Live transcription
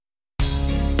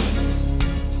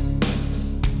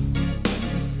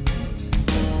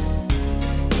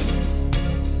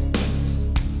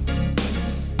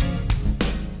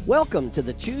Welcome to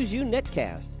the Choose You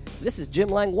Netcast. This is Jim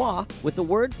Langlois with the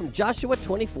word from Joshua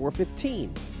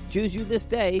 24:15. Choose you this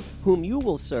day whom you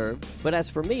will serve, but as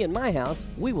for me and my house,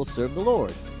 we will serve the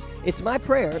Lord. It's my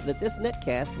prayer that this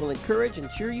netcast will encourage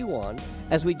and cheer you on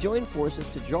as we join forces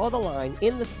to draw the line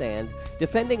in the sand,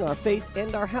 defending our faith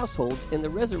and our households in the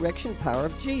resurrection power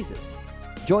of Jesus.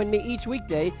 Join me each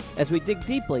weekday as we dig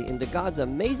deeply into God's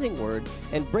amazing word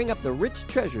and bring up the rich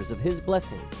treasures of His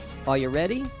blessings. Are you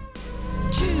ready?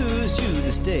 Choose you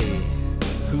this day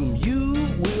whom you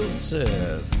will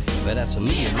serve. But as for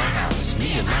me and my house,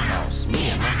 me and my house, me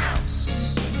and my house.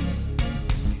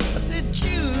 I said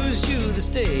choose you this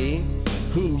day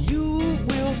whom you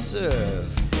will serve.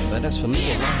 But as for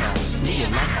me and my house, me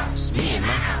and my house, me and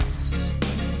my house.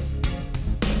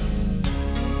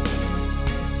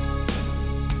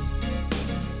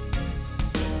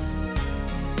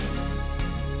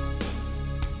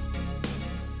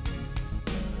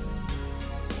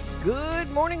 Good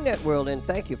morning, NetWorld, and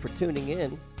thank you for tuning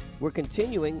in. We're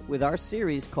continuing with our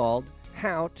series called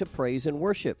How to Praise and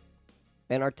Worship.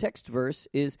 And our text verse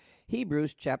is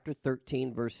Hebrews chapter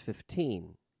 13, verse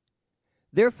 15.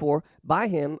 Therefore, by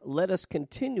him let us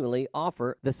continually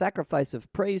offer the sacrifice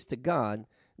of praise to God,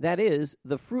 that is,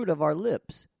 the fruit of our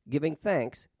lips, giving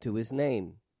thanks to his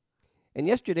name. And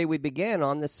yesterday we began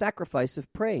on the sacrifice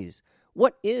of praise.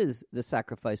 What is the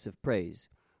sacrifice of praise?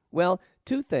 Well,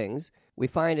 two things. We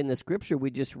find in the scripture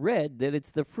we just read that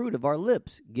it's the fruit of our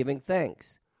lips, giving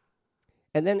thanks.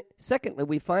 And then, secondly,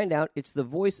 we find out it's the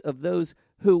voice of those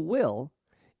who will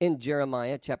in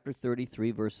Jeremiah chapter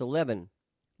 33, verse 11.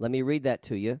 Let me read that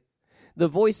to you. The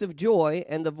voice of joy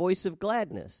and the voice of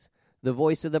gladness, the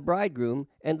voice of the bridegroom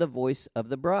and the voice of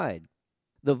the bride,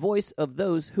 the voice of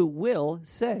those who will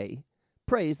say,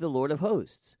 Praise the Lord of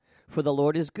hosts, for the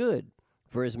Lord is good,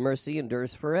 for his mercy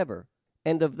endures forever.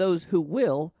 And of those who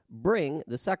will bring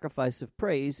the sacrifice of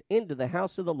praise into the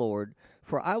house of the Lord,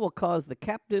 for I will cause the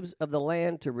captives of the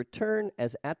land to return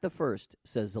as at the first,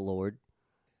 says the Lord.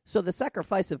 So the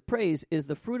sacrifice of praise is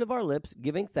the fruit of our lips,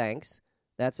 giving thanks.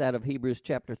 That's out of Hebrews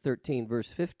chapter 13,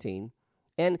 verse 15.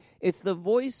 And it's the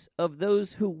voice of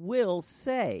those who will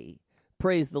say,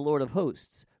 Praise the Lord of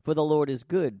hosts, for the Lord is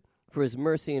good, for his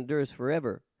mercy endures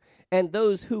forever. And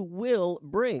those who will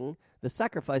bring the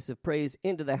sacrifice of praise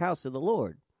into the house of the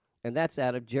Lord. And that's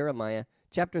out of Jeremiah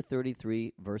chapter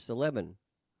 33, verse 11.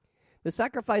 The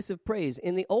sacrifice of praise,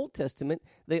 in the Old Testament,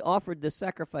 they offered the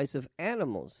sacrifice of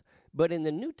animals. But in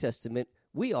the New Testament,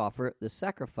 we offer the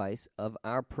sacrifice of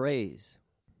our praise.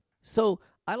 So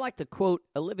I like to quote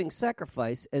a living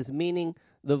sacrifice as meaning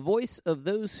the voice of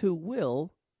those who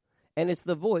will, and it's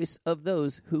the voice of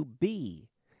those who be.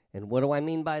 And what do I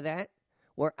mean by that?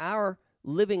 Where our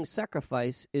living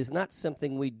sacrifice is not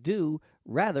something we do,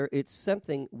 rather it's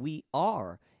something we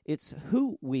are. It's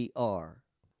who we are.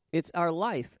 It's our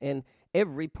life and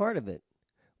every part of it.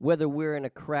 Whether we're in a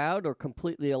crowd or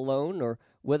completely alone, or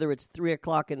whether it's 3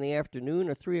 o'clock in the afternoon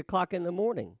or 3 o'clock in the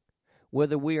morning.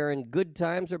 Whether we are in good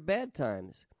times or bad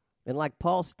times. And like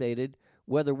Paul stated,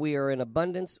 whether we are in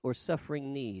abundance or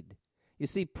suffering need. You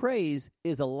see, praise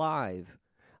is alive.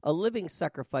 A living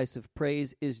sacrifice of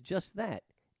praise is just that.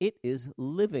 It is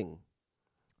living.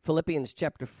 Philippians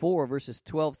chapter 4, verses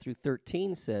 12 through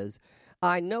 13 says,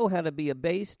 I know how to be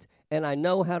abased, and I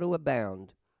know how to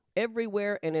abound.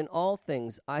 Everywhere and in all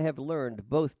things I have learned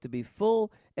both to be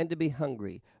full and to be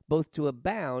hungry, both to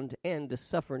abound and to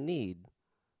suffer need.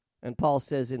 And Paul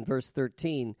says in verse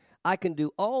 13, I can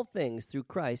do all things through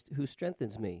Christ who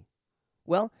strengthens me.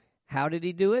 Well, how did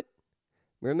he do it?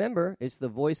 Remember, it's the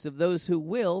voice of those who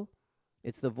will.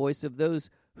 It's the voice of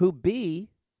those who be.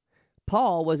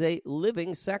 Paul was a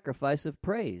living sacrifice of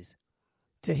praise.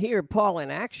 To hear Paul in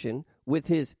action with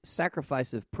his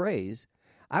sacrifice of praise,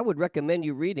 I would recommend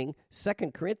you reading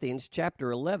 2 Corinthians chapter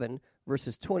 11,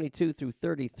 verses 22 through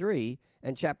 33,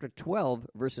 and chapter 12,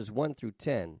 verses 1 through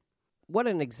 10. What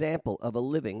an example of a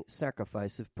living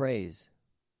sacrifice of praise.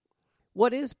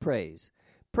 What is praise?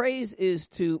 Praise is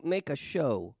to make a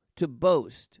show, to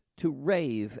boast, to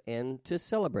rave, and to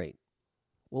celebrate.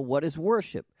 Well, what is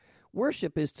worship?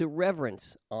 Worship is to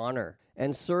reverence, honor,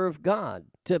 and serve God,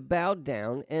 to bow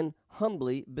down and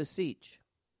humbly beseech.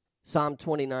 Psalm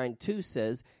 29:2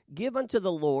 says, Give unto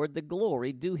the Lord the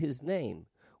glory due his name.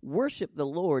 Worship the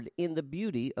Lord in the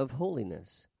beauty of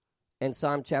holiness. And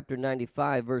Psalm chapter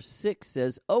 95, verse 6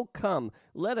 says, O come,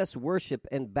 let us worship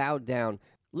and bow down.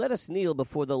 Let us kneel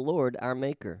before the Lord our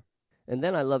Maker. And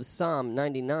then I love Psalm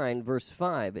 99, verse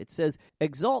 5. It says,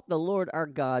 Exalt the Lord our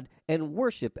God and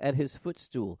worship at his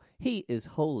footstool. He is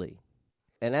holy.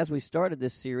 And as we started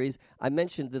this series, I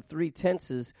mentioned the three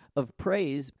tenses of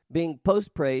praise being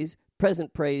post-praise,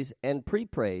 present praise and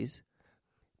pre-praise,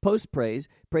 post-praise,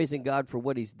 praising God for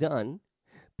what he's done,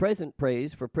 present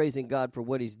praise for praising God for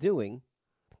what he's doing,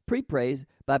 pre-praise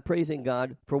by praising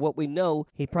God for what we know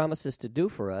he promises to do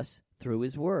for us through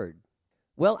his word.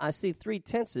 Well, I see 3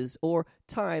 tenses or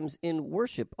times in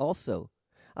worship also.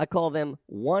 I call them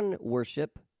one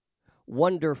worship,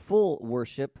 wonderful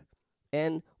worship,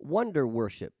 and wonder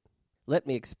worship. Let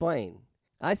me explain.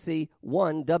 I see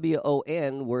one,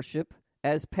 W-O-N, worship,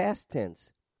 as past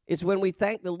tense. It's when we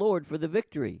thank the Lord for the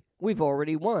victory. We've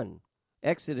already won.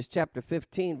 Exodus chapter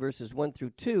 15, verses 1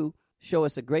 through 2, show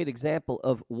us a great example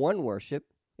of one worship.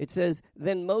 It says,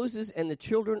 "Then Moses and the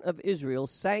children of Israel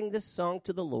sang this song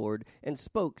to the Lord and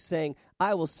spoke, saying,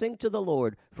 I will sing to the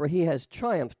Lord, for he has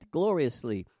triumphed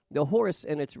gloriously. The horse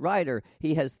and its rider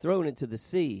he has thrown into the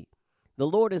sea. The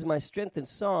Lord is my strength and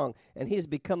song, and he has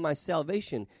become my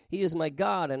salvation. He is my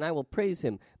God, and I will praise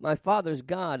him, my Father's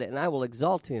God, and I will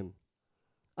exalt him."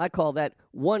 I call that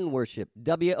one worship,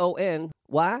 W-O-N.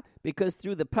 Why? Because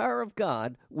through the power of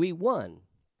God, we won.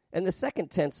 And the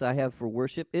second tense I have for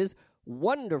worship is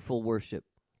wonderful worship,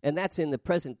 and that's in the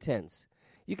present tense.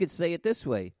 You could say it this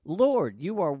way: Lord,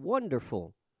 you are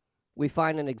wonderful. We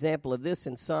find an example of this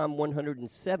in Psalm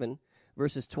 107,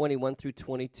 verses 21 through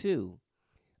 22.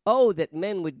 Oh, that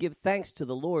men would give thanks to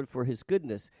the Lord for his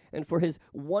goodness and for his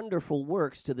wonderful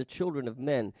works to the children of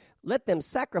men. Let them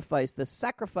sacrifice the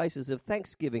sacrifices of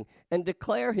thanksgiving and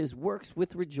declare his works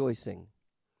with rejoicing.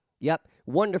 Yep,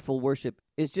 wonderful worship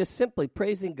is just simply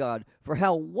praising God for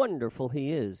how wonderful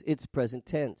he is. It's present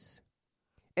tense.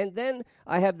 And then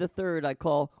I have the third I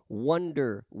call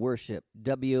wonder worship,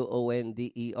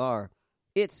 W-O-N-D-E-R.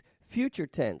 It's future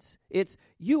tense. It's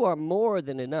you are more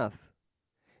than enough.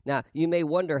 Now, you may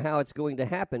wonder how it's going to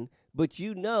happen, but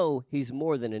you know he's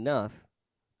more than enough.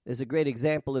 There's a great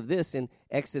example of this in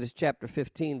Exodus chapter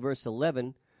 15, verse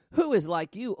 11. Who is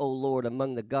like you, O Lord,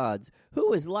 among the gods?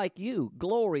 Who is like you,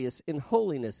 glorious in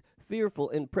holiness, fearful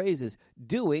in praises,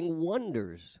 doing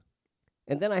wonders?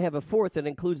 And then I have a fourth that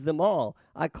includes them all.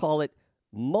 I call it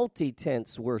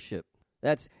multi-tense worship.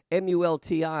 That's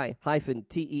M-U-L-T-I-T-E-N-S-E,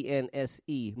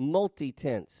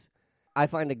 multi-tense. I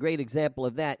find a great example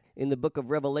of that in the book of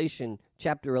Revelation,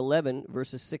 chapter 11,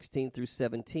 verses 16 through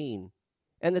 17.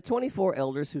 And the 24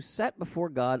 elders who sat before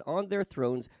God on their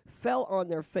thrones fell on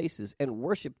their faces and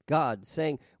worshipped God,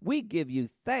 saying, We give you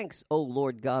thanks, O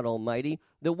Lord God Almighty,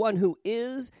 the one who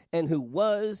is and who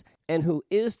was and who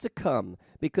is to come,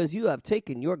 because you have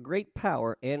taken your great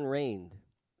power and reigned.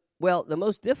 Well, the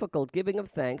most difficult giving of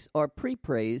thanks are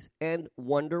pre-praise and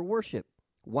wonder worship.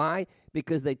 Why?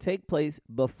 Because they take place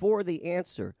before the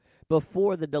answer,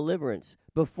 before the deliverance,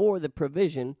 before the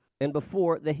provision, and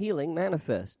before the healing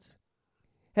manifests.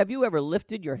 Have you ever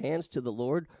lifted your hands to the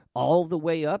Lord all the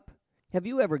way up? Have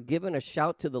you ever given a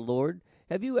shout to the Lord?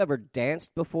 Have you ever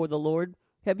danced before the Lord?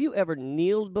 Have you ever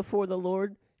kneeled before the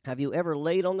Lord? Have you ever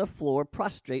laid on the floor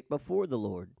prostrate before the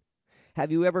Lord?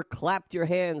 Have you ever clapped your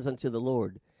hands unto the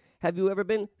Lord? Have you ever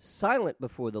been silent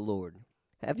before the Lord?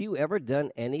 Have you ever done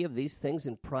any of these things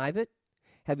in private?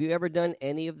 Have you ever done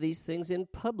any of these things in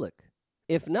public?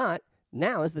 If not,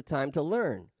 now is the time to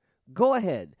learn. Go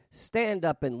ahead, stand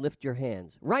up and lift your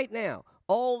hands. Right now,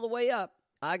 all the way up.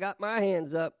 I got my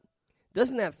hands up.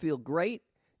 Doesn't that feel great?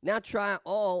 Now try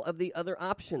all of the other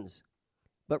options.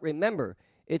 But remember,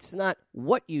 it's not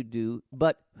what you do,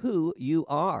 but who you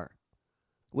are.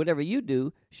 Whatever you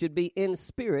do should be in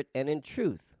spirit and in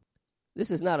truth.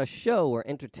 This is not a show or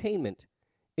entertainment.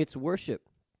 It's worship.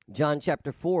 John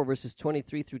chapter 4, verses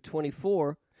 23 through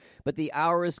 24. But the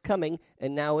hour is coming,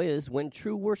 and now is, when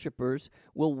true worshipers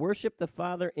will worship the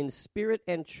Father in spirit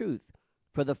and truth,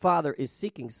 for the Father is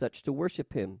seeking such to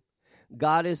worship him.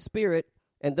 God is spirit,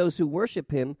 and those who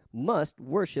worship him must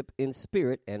worship in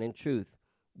spirit and in truth.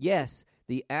 Yes,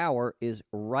 the hour is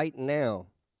right now.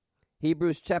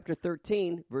 Hebrews chapter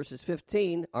 13, verses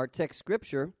 15, our text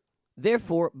scripture.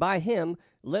 Therefore, by him,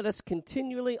 let us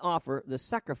continually offer the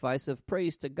sacrifice of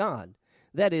praise to God,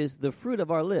 that is, the fruit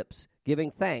of our lips,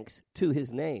 giving thanks to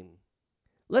his name.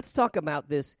 Let's talk about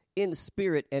this in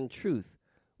spirit and truth.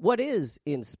 What is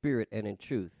in spirit and in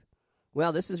truth?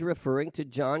 Well, this is referring to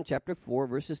John chapter 4,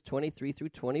 verses 23 through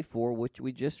 24, which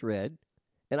we just read.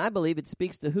 And I believe it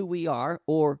speaks to who we are,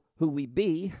 or who we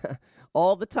be,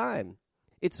 all the time.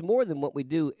 It's more than what we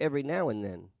do every now and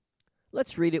then.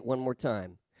 Let's read it one more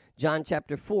time. John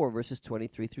chapter 4, verses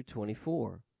 23 through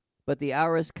 24. But the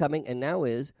hour is coming, and now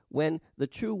is, when the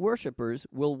true worshipers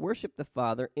will worship the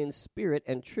Father in spirit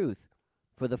and truth.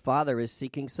 For the Father is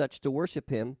seeking such to worship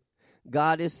him.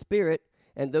 God is spirit,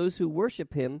 and those who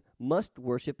worship him must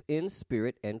worship in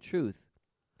spirit and truth.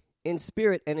 in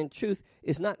spirit and in truth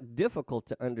is not difficult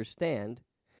to understand,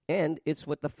 and it's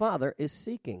what the Father is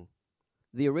seeking.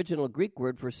 The original Greek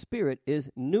word for spirit is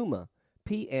pneuma,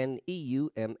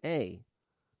 P-N-E-U-M-A.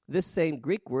 This same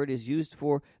Greek word is used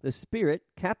for the Spirit,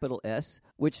 capital S,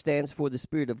 which stands for the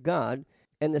Spirit of God,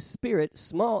 and the Spirit,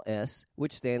 small s,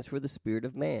 which stands for the Spirit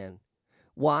of man.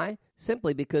 Why?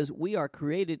 Simply because we are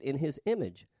created in His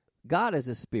image. God is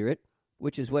a spirit,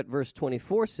 which is what verse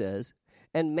 24 says,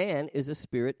 and man is a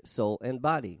spirit, soul, and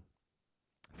body.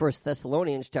 1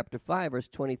 Thessalonians chapter 5, verse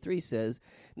 23 says,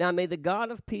 "Now may the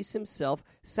God of peace Himself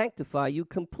sanctify you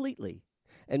completely,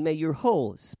 and may your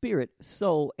whole spirit,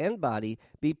 soul, and body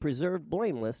be preserved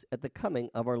blameless at the coming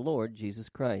of our Lord Jesus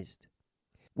Christ."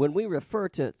 When we refer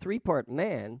to three-part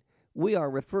man, we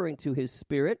are referring to his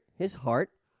spirit, his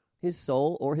heart, his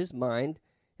soul or his mind,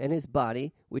 and his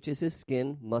body, which is his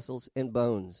skin, muscles, and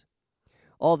bones.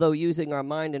 Although using our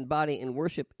mind and body in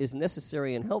worship is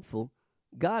necessary and helpful,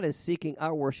 God is seeking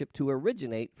our worship to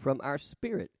originate from our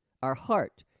spirit, our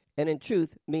heart, and in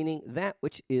truth, meaning that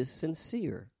which is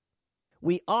sincere.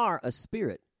 We are a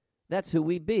spirit. That's who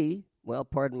we be. Well,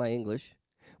 pardon my English.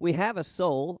 We have a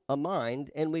soul, a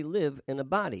mind, and we live in a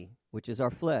body, which is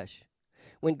our flesh.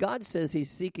 When God says He's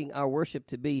seeking our worship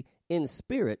to be in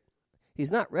spirit,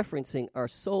 He's not referencing our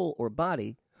soul or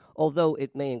body, although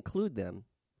it may include them.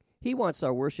 He wants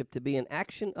our worship to be an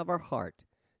action of our heart,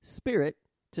 spirit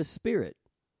to spirit,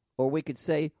 or we could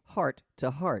say heart to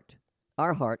heart,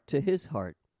 our heart to His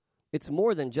heart. It's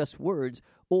more than just words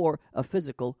or a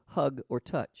physical hug or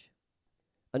touch.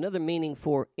 Another meaning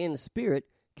for in spirit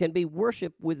can be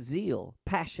worship with zeal,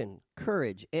 passion,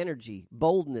 courage, energy,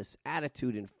 boldness,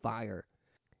 attitude, and fire.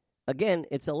 Again,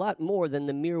 it's a lot more than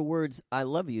the mere words, "I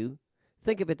love you."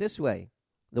 Think of it this way.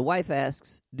 The wife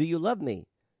asks, "Do you love me?"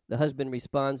 The husband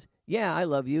responds, "Yeah, I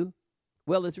love you."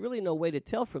 Well, there's really no way to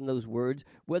tell from those words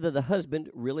whether the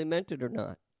husband really meant it or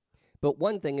not. But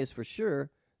one thing is for sure,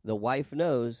 the wife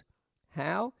knows.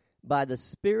 How? By the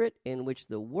spirit in which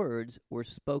the words were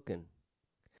spoken.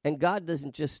 And God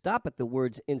doesn't just stop at the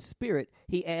words in spirit.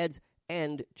 He adds,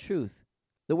 "and truth."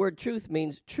 The word truth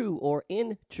means true or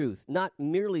in truth, not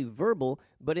merely verbal,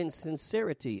 but in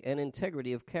sincerity and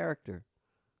integrity of character.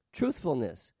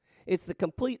 Truthfulness. It's the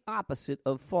complete opposite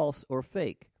of false or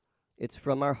fake. It's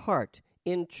from our heart,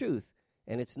 in truth,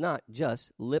 and it's not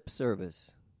just lip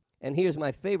service. And here's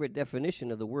my favorite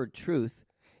definition of the word truth.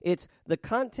 It's the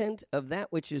content of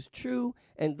that which is true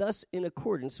and thus in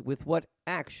accordance with what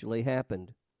actually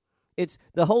happened. It's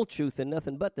the whole truth and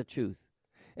nothing but the truth.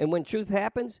 And when truth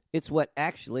happens, it's what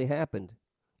actually happened.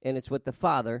 And it's what the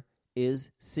Father is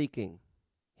seeking.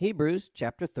 Hebrews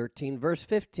chapter 13, verse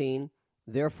 15,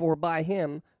 "Therefore by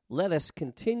Him let us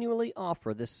continually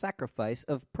offer the sacrifice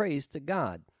of praise to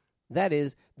God. That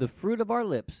is, the fruit of our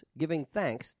lips, giving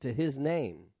thanks to His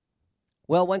name."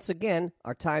 Well, once again,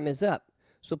 our time is up.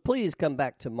 So please come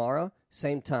back tomorrow,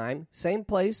 same time, same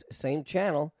place, same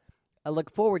channel. I look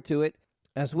forward to it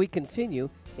as we continue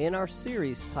in our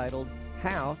series titled,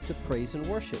 How to Praise and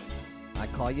Worship. I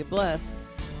call you blessed.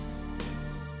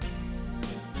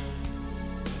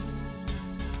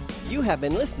 You have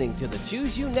been listening to the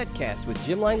Choose You Netcast with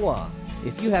Jim Langlois.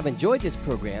 If you have enjoyed this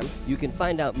program, you can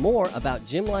find out more about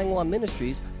Jim Langlois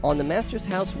Ministries on the Master's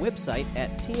House website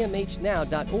at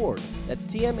tmhnow.org. That's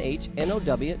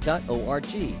tmhnow.org.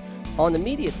 On the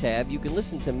Media tab, you can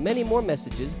listen to many more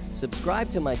messages, subscribe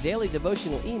to my daily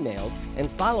devotional emails, and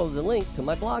follow the link to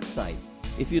my blog site.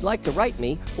 If you'd like to write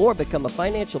me or become a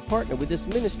financial partner with this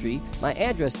ministry, my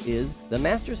address is The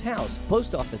Master's House,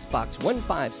 Post Office Box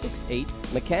 1568,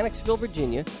 Mechanicsville,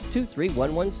 Virginia,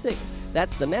 23116.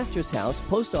 That's The Master's House,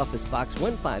 Post Office Box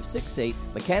 1568,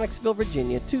 Mechanicsville,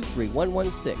 Virginia,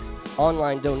 23116.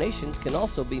 Online donations can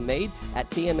also be made at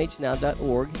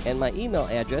tmhnow.org, and my email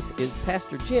address is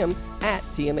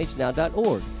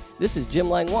pastorjim@tmhnow.org. This is Jim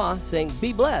Langlois saying,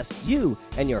 be blessed, you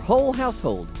and your whole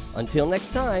household. Until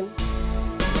next time.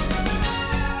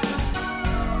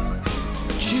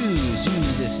 Choose you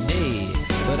this day,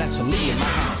 but that's for me and my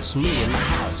house, me and my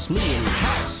house, me and my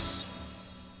house.